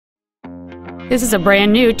This is a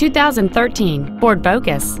brand new 2013 Ford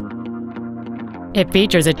Focus. It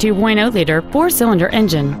features a 2.0-liter four-cylinder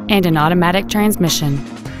engine and an automatic transmission.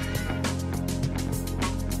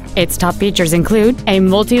 Its top features include a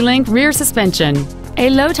multi-link rear suspension, a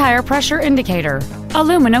low tire pressure indicator,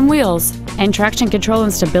 aluminum wheels, and traction control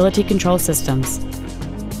and stability control systems.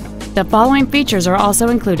 The following features are also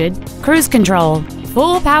included: cruise control,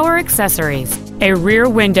 full power accessories, a rear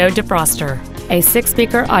window defroster, a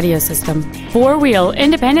 6-speaker audio system, 4-wheel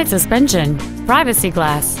independent suspension, privacy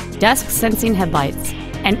glass, dusk sensing headlights,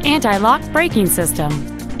 an anti-lock braking system,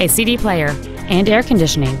 a CD player, and air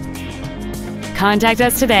conditioning. Contact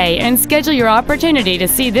us today and schedule your opportunity to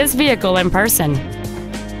see this vehicle in person.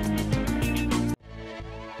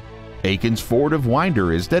 Akins Ford of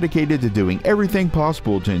Winder is dedicated to doing everything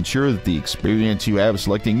possible to ensure that the experience you have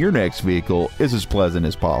selecting your next vehicle is as pleasant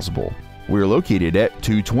as possible. We're located at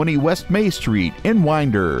 220 West May Street in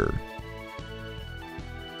Winder.